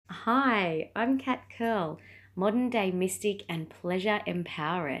Hi, I'm Kat Curl, modern day mystic and pleasure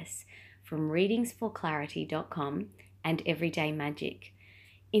empoweress from readingsforclarity.com and Everyday Magic.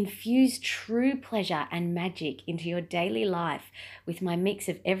 Infuse true pleasure and magic into your daily life with my mix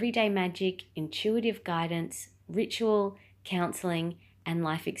of everyday magic, intuitive guidance, ritual, counseling, and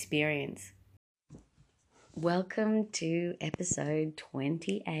life experience. Welcome to episode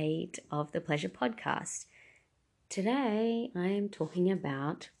 28 of the Pleasure Podcast. Today I am talking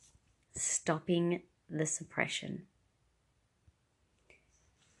about stopping the suppression.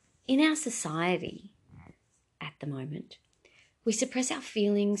 In our society at the moment, we suppress our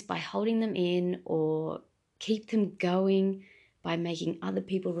feelings by holding them in or keep them going by making other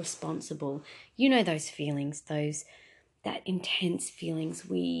people responsible. You know those feelings, that intense feelings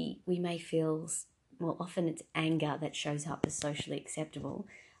we may feel. Well, often it's anger that shows up as socially acceptable,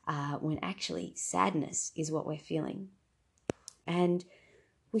 when actually sadness is what we're feeling. And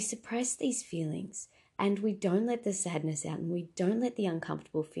we suppress these feelings and we don't let the sadness out and we don't let the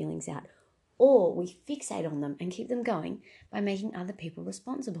uncomfortable feelings out, or we fixate on them and keep them going by making other people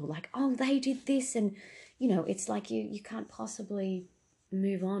responsible. Like, oh, they did this, and it's like you can't possibly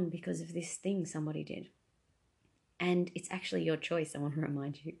move on because of this thing somebody did. And it's actually your choice, I want to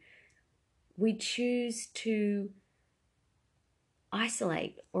remind you. We choose to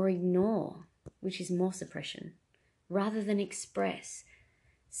isolate or ignore, which is more suppression, rather than express.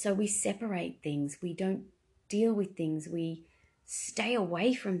 So we separate things, we don't deal with things, we stay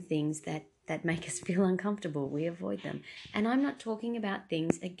away from things that make us feel uncomfortable, we avoid them. And I'm not talking about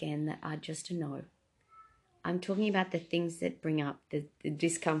things, again, that are just a no. I'm talking about the things that bring up the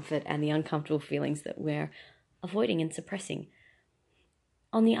discomfort and the uncomfortable feelings that we're avoiding and suppressing.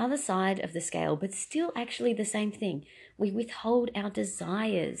 On the other side of the scale, but still actually the same thing, we withhold our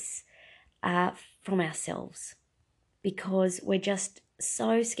desires from ourselves because we're just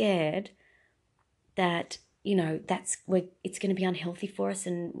so scared that it's going to be unhealthy for us,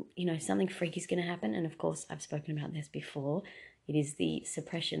 and something freaky is going to happen. And of course, I've spoken about this before. It is the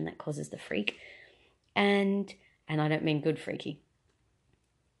suppression that causes the freak, and I don't mean good freaky,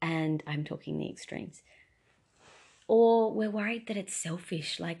 and I'm talking the extremes. Or we're worried that it's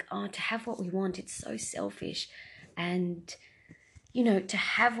selfish, like, oh, to have what we want, it's so selfish. And to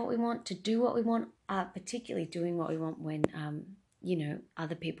have what we want, to do what we want, particularly doing what we want when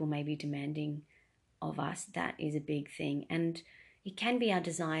other people may be demanding of us, that is a big thing. And it can be our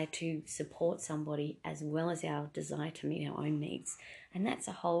desire to support somebody as well as our desire to meet our own needs. And that's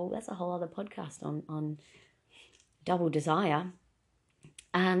a whole other podcast on double desire.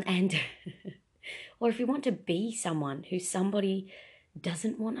 And or if we want to be someone who somebody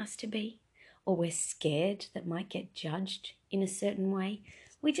doesn't want us to be, or we're scared that might get judged in a certain way,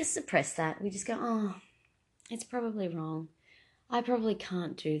 we just suppress that. We just go, oh, it's probably wrong. I probably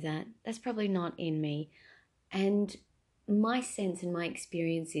can't do that. That's probably not in me. And my sense and my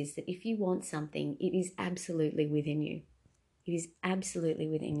experience is that if you want something, it is absolutely within you. It is absolutely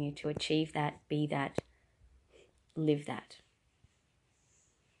within you to achieve that, be that, live that.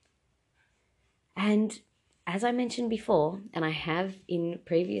 And as I mentioned before, and I have in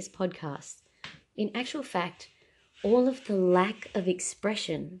previous podcasts, in actual fact, all of the lack of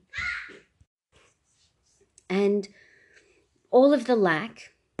expression and all of the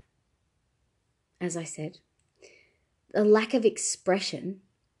lack, as I said, the lack of expression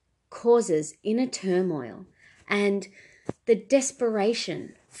causes inner turmoil, and the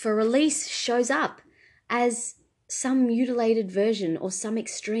desperation for release shows up as some mutilated version or some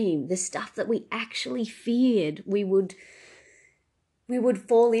extreme, the stuff that we actually feared we would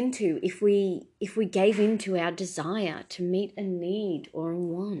fall into if we gave in to our desire to meet a need or a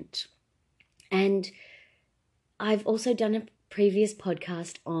want. And I've also done a previous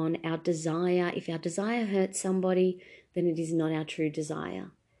podcast on our desire. If our desire hurts somebody, then it is not our true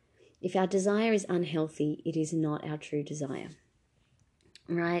desire. If our desire is unhealthy, it is not our true desire,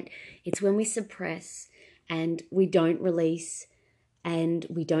 right? It's when we suppress and we don't release and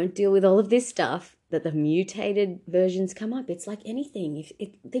we don't deal with all of this stuff that the mutated versions come up. It's like anything.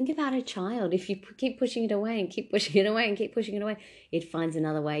 Think about a child. If you keep pushing it away and keep pushing it away and keep pushing it away, it finds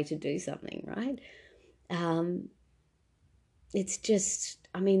another way to do something, right? It's just,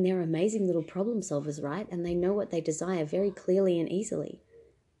 they're amazing little problem solvers, right? And they know what they desire very clearly and easily.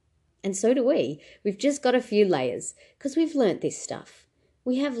 And so do we. We've just got a few layers because we've learnt this stuff.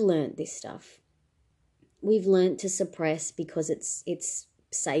 We have learnt this stuff. We've learnt to suppress because it's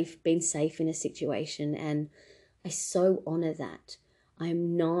safe, been safe in a situation, and I so honor that.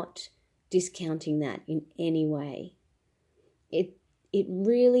 I'm not discounting that in any way. It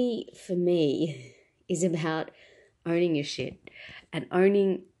really, for me, is about owning your shit and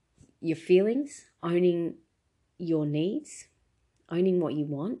owning your feelings, owning your needs, owning what you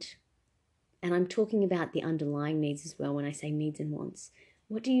want. And I'm talking about the underlying needs as well when I say needs and wants.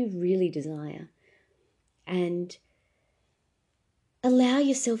 What do you really desire? And allow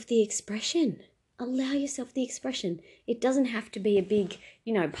yourself the expression. Allow yourself the expression. It doesn't have to be a big,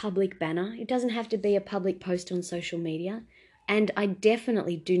 public banner. It doesn't have to be a public post on social media. And I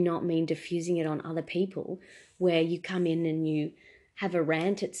definitely do not mean diffusing it on other people, where you come in and you have a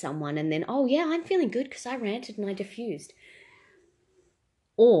rant at someone and then, oh yeah, I'm feeling good because I ranted and I diffused.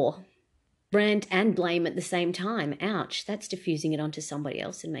 Or rant and blame at the same time. Ouch, that's diffusing it onto somebody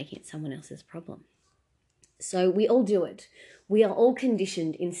else and making it someone else's problem. So we all do it. We are all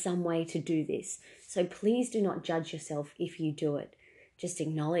conditioned in some way to do this. So please do not judge yourself if you do it. Just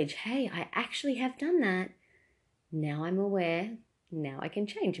acknowledge, hey, I actually have done that. Now I'm aware. Now I can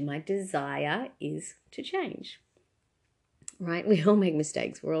change. My desire is to change. Right? We all make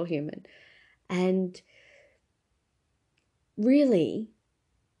mistakes. We're all human. And really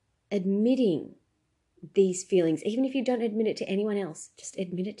admitting these feelings, even if you don't admit it to anyone else, just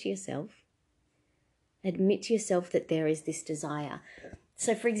admit it to yourself. Admit to yourself that there is this desire.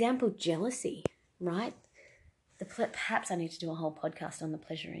 So, for example, jealousy, right? Perhaps I need to do a whole podcast on the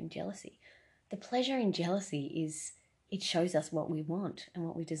pleasure in jealousy. The pleasure in jealousy is it shows us what we want and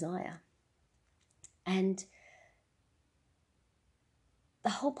what we desire. And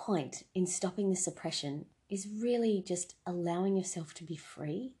the whole point in stopping the suppression is really just allowing yourself to be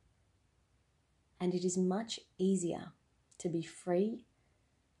free. And it is much easier to be free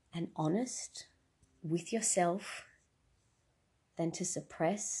and honest with yourself than to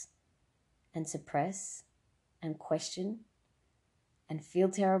suppress and question and feel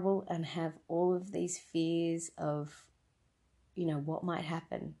terrible and have all of these fears of, what might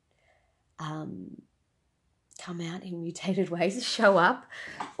happen, come out in mutated ways, show up,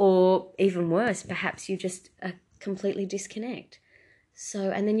 or even worse, perhaps you just completely disconnect.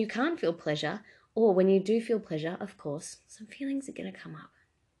 So, and then you can't feel pleasure, or when you do feel pleasure, of course, some feelings are going to come up.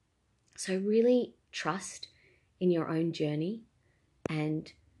 So really trust in your own journey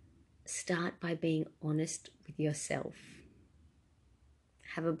and start by being honest with yourself.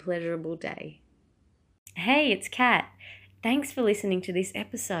 Have a pleasurable day. Hey, it's Kat. Thanks for listening to this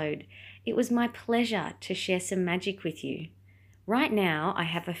episode. It was my pleasure to share some magic with you. Right now, I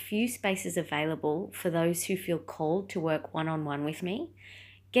have a few spaces available for those who feel called to work one-on-one with me.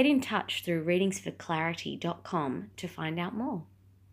 Get in touch through readingsforclarity.com to find out more.